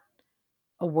not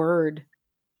a word.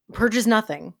 Perch is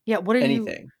nothing. Yeah, what are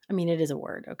anything? I mean, it is a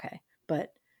word, okay.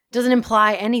 But doesn't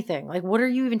imply anything. Like, what are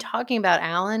you even talking about,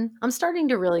 Alan? I'm starting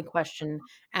to really question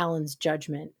Alan's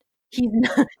judgment. He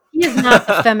is not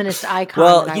the feminist icon.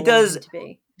 Well, that he I does. Want him to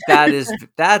be.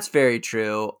 That's very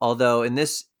true. Although in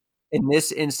this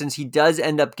instance, he does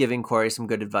end up giving Corey some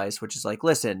good advice, which is like,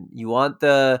 listen, you want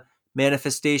the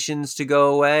manifestations to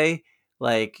go away,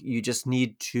 like you just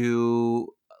need to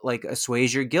like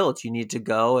assuage your guilt. You need to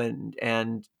go and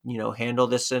handle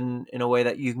this in a way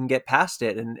that you can get past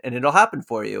it and it'll happen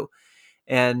for you.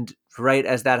 And right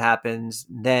as that happens,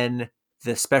 then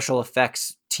the special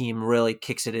effects team really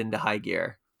kicks it into high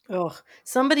gear. Ugh.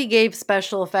 Somebody gave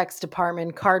special effects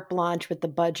department carte blanche with the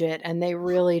budget and they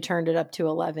really turned it up to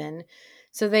 11.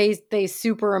 So they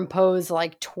superimpose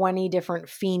like 20 different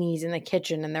Feenies in the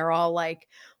kitchen and they're all like,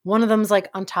 one of them's like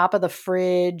on top of the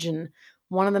fridge and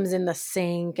one of them's in the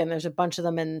sink and there's a bunch of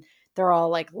them and they're all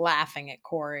like laughing at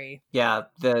Corey. Yeah,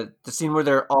 the scene where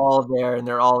they're all there and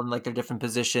they're all in like their different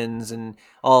positions and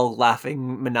all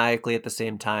laughing maniacally at the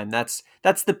same time. That's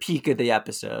the peak of the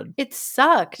episode. It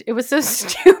sucked. It was so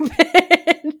stupid.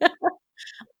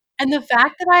 And the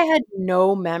fact that I had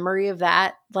no memory of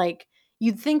that, like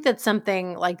you'd think that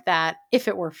something like that, if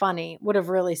it were funny, would have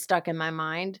really stuck in my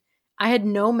mind. I had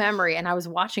no memory and I was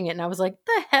watching it and I was like,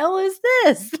 the hell is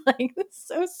this? Like, it's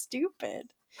so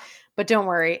stupid. But don't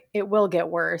worry, it will get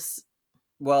worse.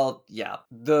 Well, yeah.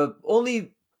 The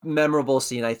only memorable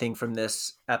scene I think from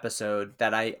this episode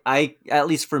that I at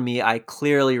least for me, I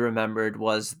clearly remembered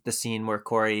was the scene where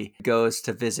Corey goes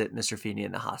to visit Mr. Feeney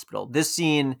in the hospital. This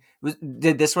scene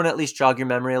did this one at least jog your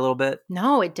memory a little bit?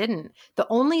 No, it didn't. The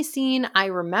only scene I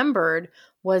remembered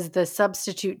was the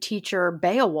substitute teacher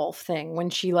Beowulf thing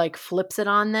when she like flips it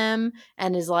on them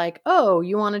and is like, "Oh,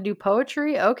 you want to do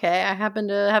poetry? Okay, I happen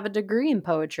to have a degree in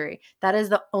poetry." That is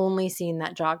the only scene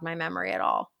that jogged my memory at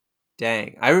all.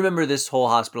 Dang. I remember this whole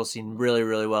hospital scene really,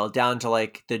 really well, down to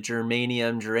like the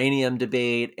geranium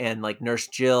debate and like Nurse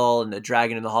Jill and the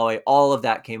dragon in the hallway. All of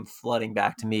that came flooding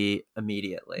back to me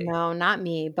immediately. No, not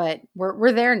me, but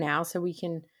we're there now, so we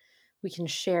can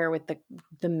share with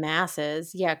the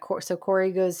masses. Yeah, so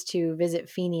Corey goes to visit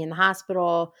Feeney in the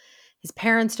hospital. His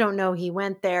parents don't know he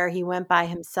went there. He went by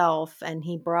himself, and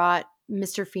he brought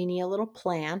Mr. Feeney a little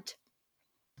plant.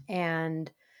 And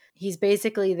he's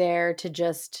basically there to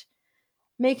just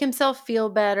make himself feel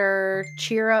better,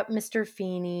 cheer up Mr.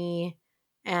 Feeney,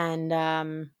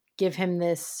 and give him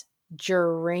this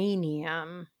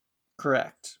geranium.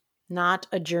 Correct. Not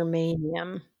a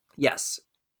germanium. Yes.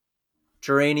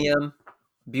 Geranium,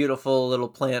 beautiful little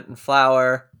plant and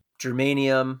flower.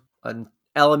 Germanium, an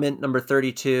element number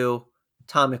 32,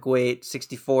 atomic weight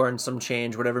 64 and some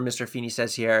change, whatever Mr. Feeney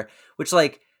says here, which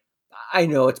like, I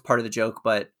know it's part of the joke,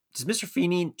 but does Mr.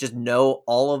 Feeney just know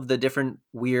all of the different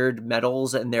weird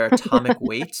metals and their atomic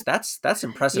weights? That's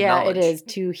impressive knowledge. Yeah, it is.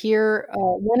 To hear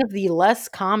one of the less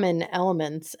common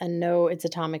elements and know its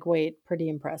atomic weight, pretty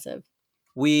impressive.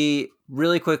 We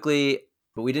really quickly,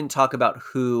 but we didn't talk about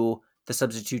who the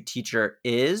substitute teacher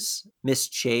is. Miss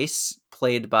Chase,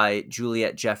 played by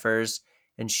Juliet Jeffers,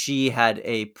 and she had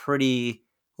a pretty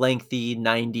lengthy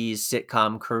 90s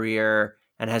sitcom career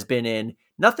and has been in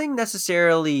nothing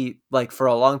necessarily like for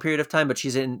a long period of time, but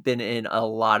she's been in a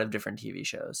lot of different TV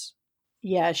shows.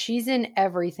 Yeah, she's in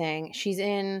everything. She's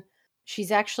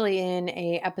actually in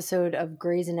a episode of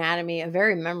Grey's Anatomy, a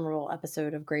very memorable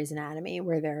episode of Grey's Anatomy,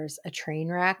 where there's a train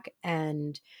wreck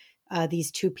and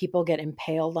these two people get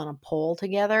impaled on a pole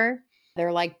together.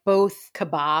 They're like both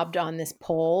kebabbed on this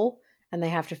pole, and they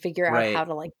have to figure out how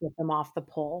to like get them off the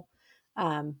pole.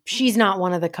 She's not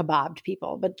one of the kebabbed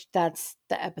people, but that's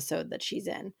the episode that she's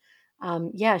in.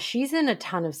 Yeah, she's in a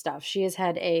ton of stuff. She has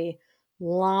had a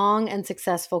long and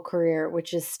successful career,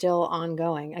 which is still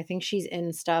ongoing. I think she's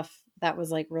in stuff that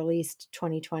was like released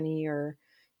 2020 or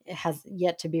it has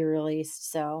yet to be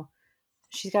released. So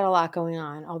she's got a lot going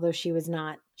on, although she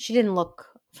didn't look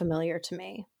familiar to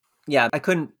me. Yeah, I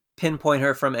couldn't pinpoint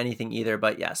her from anything either,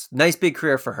 but yes, nice big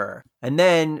career for her. And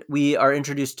then we are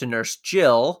introduced to Nurse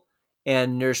Jill,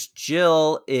 and Nurse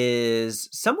Jill is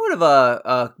somewhat of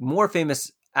a more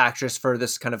famous actress for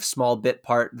this kind of small bit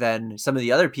part than some of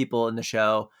the other people in the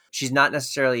show. She's not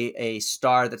necessarily a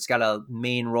star that's got a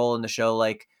main role in the show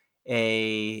like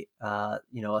a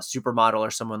supermodel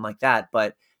or someone like that,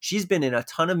 but she's been in a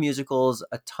ton of musicals,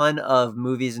 a ton of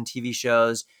movies and TV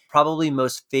shows, probably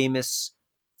most famous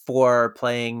for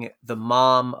playing the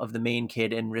mom of the main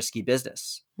kid in Risky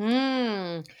Business.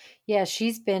 Yeah,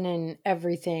 she's been in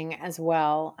everything as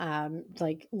well.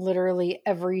 Like literally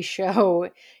every show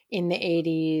in the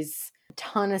 80s, a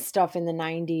ton of stuff in the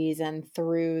 90s and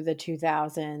through the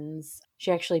 2000s.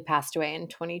 She actually passed away in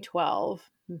 2012.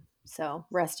 So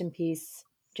rest in peace,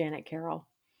 Janet Carroll.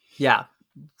 Yeah,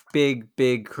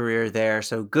 big career there.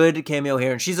 So good cameo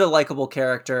here. And she's a likable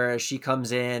character as she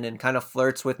comes in and kind of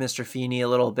flirts with Mr. Feeney a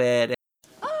little bit.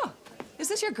 Oh, is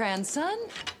this your grandson?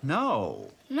 No.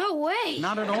 No way.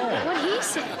 Not at all. What he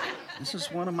said. This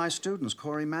is one of my students,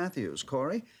 Corey Matthews.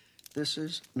 Corey, this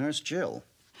is Nurse Jill.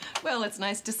 Well, it's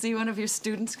nice to see one of your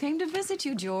students came to visit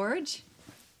you, George.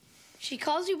 She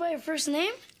calls you by your first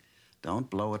name? Don't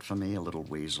blow it for me, a little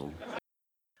weasel.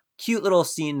 Cute little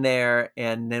scene there,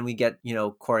 and then we get,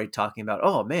 Corey talking about,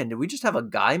 oh man, did we just have a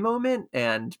guy moment?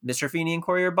 And Mr. Feeney and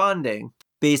Corey are bonding.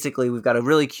 Basically, we've got a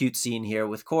really cute scene here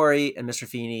with Corey and Mr.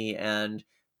 Feeney, and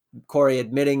Corey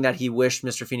admitting that he wished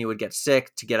Mr. Feeney would get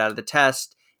sick to get out of the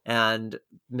test, and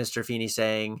Mr. Feeney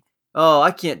saying, oh,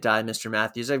 I can't die, Mr.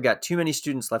 Matthews. I've got too many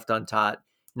students left untaught.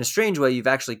 In a strange way, you've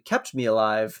actually kept me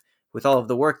alive with all of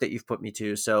the work that you've put me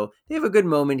to. So they have a good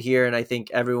moment here, and I think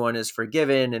everyone is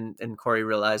forgiven, and Corey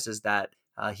realizes that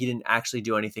he didn't actually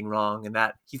do anything wrong, and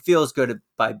that he feels good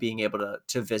by being able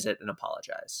to visit and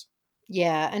apologize.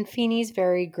 Yeah, and Feeney's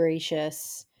very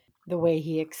gracious the way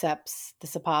he accepts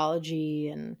this apology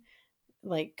and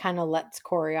like kind of lets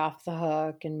Corey off the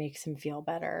hook and makes him feel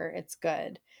better. It's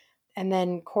good. And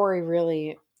then Corey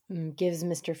really gives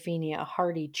Mr. Feeney a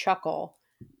hearty chuckle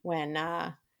when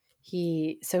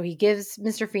he gives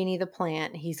Mr. Feeney the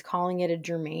plant. He's calling it a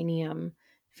germanium.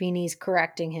 Feeney's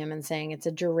correcting him and saying it's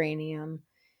a geranium.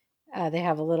 They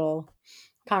have a little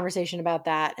conversation about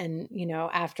that. And,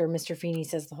 after Mr. Feeney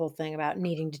says the whole thing about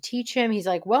needing to teach him, he's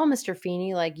like, well, Mr.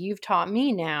 Feeney, like, you've taught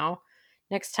me now.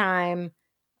 Next time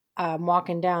I'm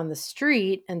walking down the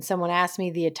street and someone asks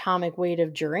me the atomic weight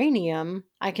of geranium,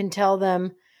 I can tell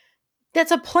them,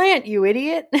 that's a plant, you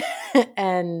idiot.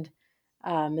 And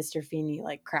Mr. Feeney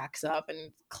like cracks up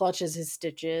and clutches his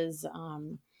stitches.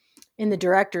 In the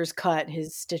director's cut,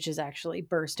 his stitches actually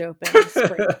burst open and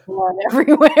spray blood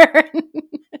everywhere.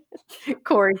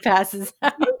 Corey passes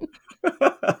out.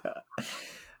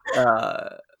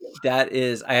 That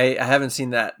is, I haven't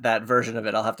seen that version of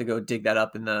it. I'll have to go dig that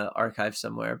up in the archive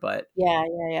somewhere. But yeah,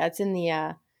 it's in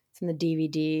the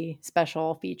DVD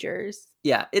special features.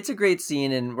 Yeah, it's a great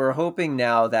scene, and we're hoping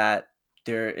now that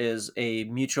there is a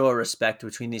mutual respect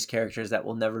between these characters that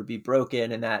will never be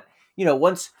broken, and that,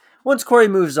 once Corey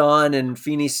moves on and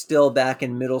Feeney's still back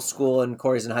in middle school and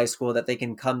Corey's in high school, that they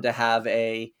can come to have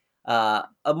a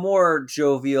more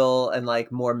jovial and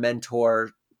like more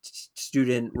mentor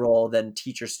student role than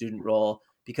teacher student role,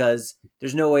 because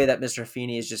there's no way that Mr.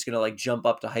 Feeney is just going to like jump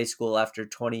up to high school after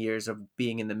 20 years of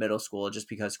being in the middle school just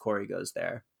because Corey goes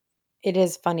there. It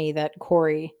is funny that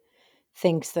Corey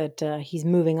thinks that he's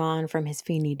moving on from his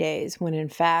Feeney days, when in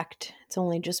fact it's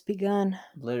only just begun.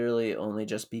 Literally only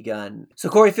just begun. So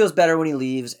Corey feels better when he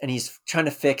leaves, and he's trying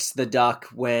to fix the duck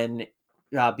when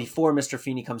before Mr.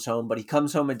 Feeney comes home, but he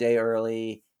comes home a day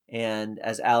early, and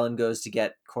as Alan goes to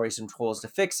get Corey some tools to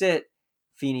fix it,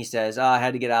 Feeney says, I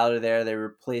had to get out of there. They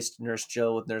replaced Nurse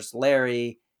Jill with Nurse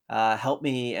Larry. Help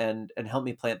me and help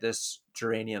me plant this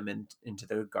geranium into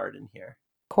the garden here.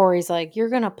 Corey's like, you're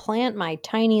going to plant my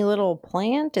tiny little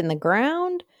plant in the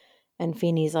ground? And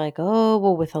Feeney's like, oh,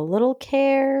 well, with a little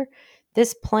care,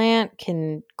 this plant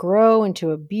can grow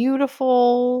into a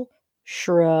beautiful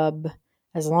shrub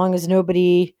as long as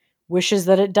nobody wishes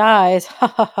that it dies. Ha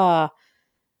ha ha.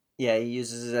 Yeah, he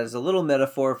uses it as a little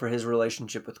metaphor for his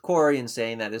relationship with Corey, and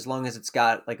saying that as long as it's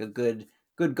got like a good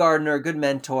gardener, a good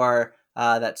mentor,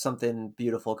 that something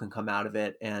beautiful can come out of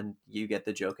it. And you get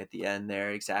the joke at the end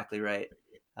there. Exactly right.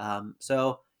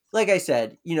 So like I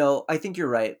said, I think you're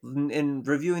right. In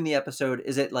reviewing the episode,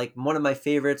 is it like one of my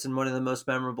favorites and one of the most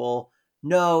memorable?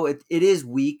 No, it is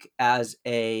weak as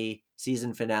a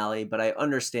season finale, but I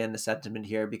understand the sentiment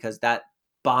here because that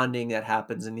bonding that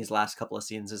happens in these last couple of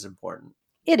scenes is important.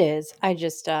 It is. I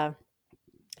just, not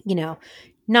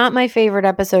my favorite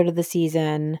episode of the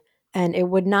season, and it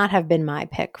would not have been my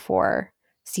pick for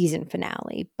season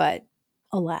finale, but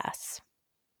alas.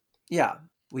 Yeah.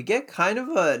 We get kind of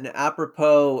an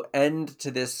apropos end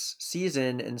to this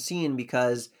season and scene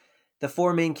because the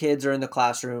four main kids are in the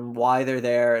classroom. Why they're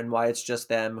there and why it's just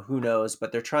them, who knows?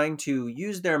 But they're trying to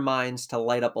use their minds to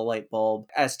light up a light bulb.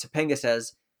 As Topanga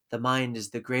says, the mind is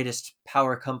the greatest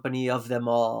power company of them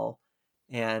all.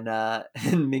 And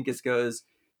Minkus goes,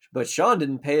 but Sean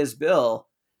didn't pay his bill.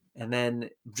 And then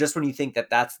just when you think that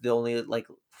that's the only like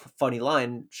funny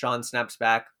line, Sean snaps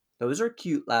back, those are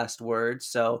cute last words.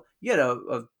 So you had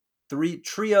a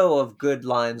trio of good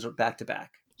lines back to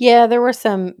back. Yeah, there was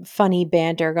some funny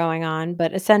banter going on,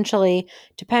 but essentially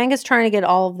Topanga's trying to get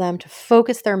all of them to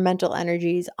focus their mental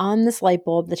energies on this light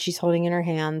bulb that she's holding in her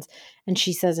hands. And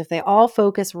she says if they all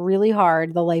focus really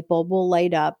hard, the light bulb will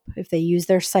light up if they use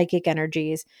their psychic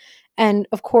energies. And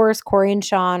of course, Corey and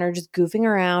Sean are just goofing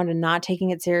around and not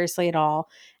taking it seriously at all.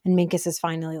 And Minkus is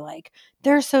finally like,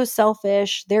 they're so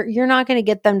selfish. You're not going to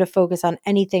get them to focus on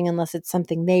anything unless it's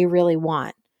something they really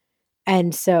want.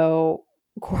 And so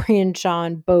Corey and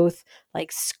Sean both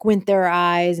like squint their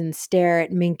eyes and stare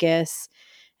at Minkus.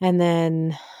 And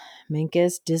then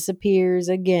Minkus disappears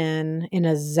again in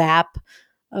a zap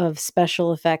of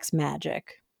special effects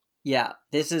magic. Yeah,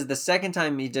 this is the second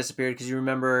time he disappeared because you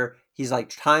remember he's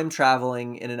like time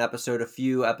traveling in an episode a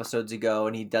few episodes ago,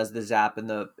 and he does the zap in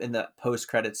the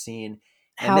post-credit scene.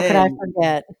 How could I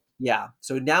forget? Yeah,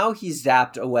 so now he's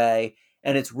zapped away,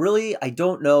 and it's really, I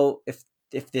don't know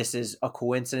if this is a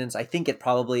coincidence. I think it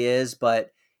probably is, but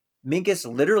Minkus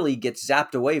literally gets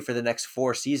zapped away for the next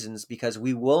 4 seasons because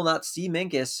we will not see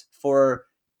Minkus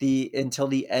until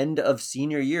the end of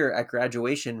senior year at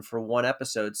graduation for 1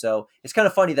 episode. So it's kind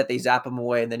of funny that they zap him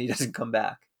away and then he doesn't come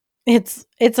back. It's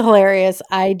hilarious.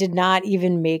 I did not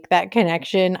even make that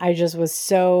connection. I just was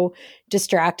so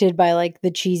distracted by like the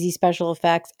cheesy special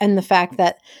effects and the fact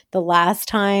that the last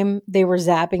time they were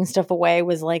zapping stuff away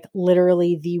was like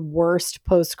literally the worst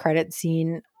post-credit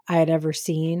scene I had ever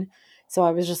seen. So I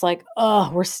was just like,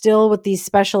 oh, we're still with these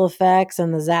special effects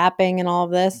and the zapping and all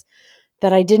of this.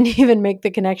 that I didn't even make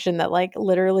the connection that like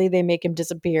literally they make him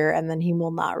disappear and then he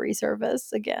will not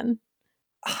resurface again.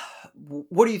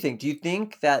 What do you think? Do you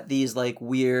think that these like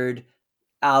weird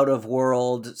out of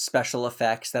world special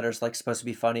effects that are like supposed to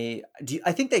be funny,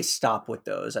 I think they stop with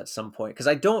those at some point? Because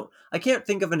I can't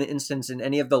think of an instance in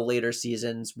any of the later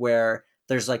seasons where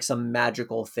there's like some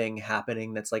magical thing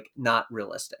happening that's like not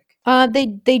realistic.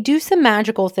 They do some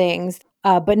magical things,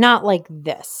 but not like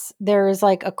this. There's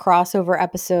like a crossover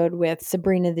episode with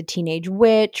Sabrina the Teenage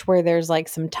Witch where there's like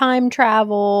some time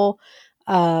travel.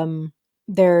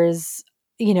 There's,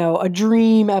 a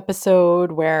dream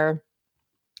episode where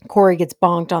Corey gets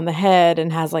bonked on the head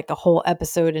and has like a whole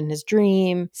episode in his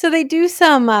dream. So they do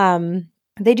some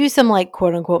like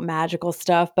quote unquote magical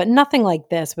stuff, but nothing like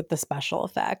this with the special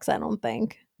effects, I don't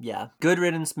think. Yeah. Good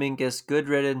riddance, Minkus. Good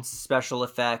riddance, special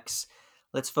effects.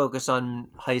 Let's focus on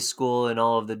high school and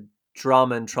all of the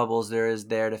drama and troubles there is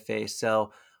there to face.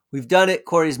 So we've done it.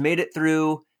 Corey's made it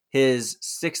through his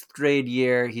 6th grade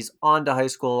year. He's on to high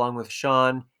school along with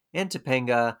Sean and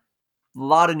Topanga. A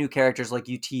lot of new characters like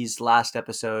you teased last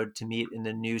episode to meet in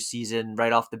the new season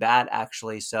right off the bat,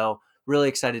 actually. So really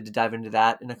excited to dive into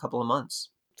that in a couple of months.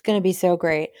 It's going to be so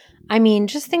great. I mean,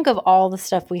 just think of all the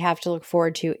stuff we have to look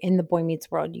forward to in the Boy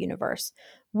Meets World universe.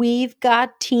 We've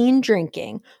got teen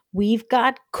drinking. We've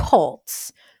got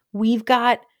cults. We've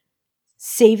got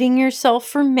saving yourself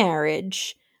for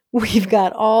marriage. We've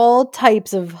got all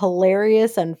types of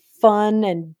hilarious and fun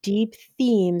and deep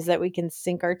themes that we can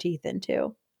sink our teeth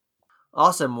into.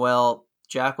 Awesome. Well,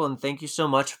 Jacqueline, thank you so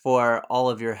much for all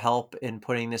of your help in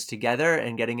putting this together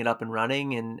and getting it up and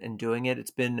running and doing it.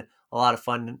 It's been a lot of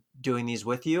fun doing these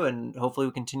with you, and hopefully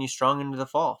we continue strong into the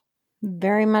fall.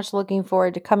 Very much looking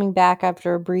forward to coming back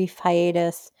after a brief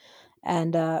hiatus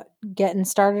and getting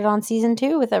started on season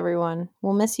 2 with everyone.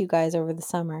 We'll miss you guys over the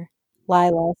summer.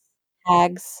 Lila,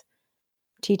 Hags,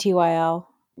 TTYL.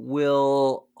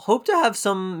 We'll hope to have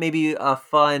some, maybe a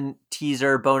fun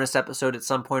teaser bonus episode at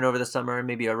some point over the summer,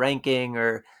 maybe a ranking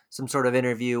or some sort of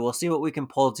interview. We'll see what we can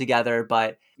pull together,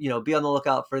 but be on the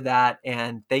lookout for that.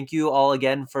 And thank you all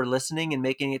again for listening and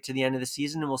making it to the end of the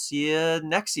season, and we'll see you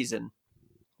next season.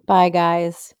 Bye,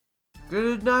 guys.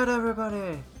 Good night,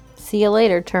 everybody. See you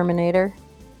later, Terminator.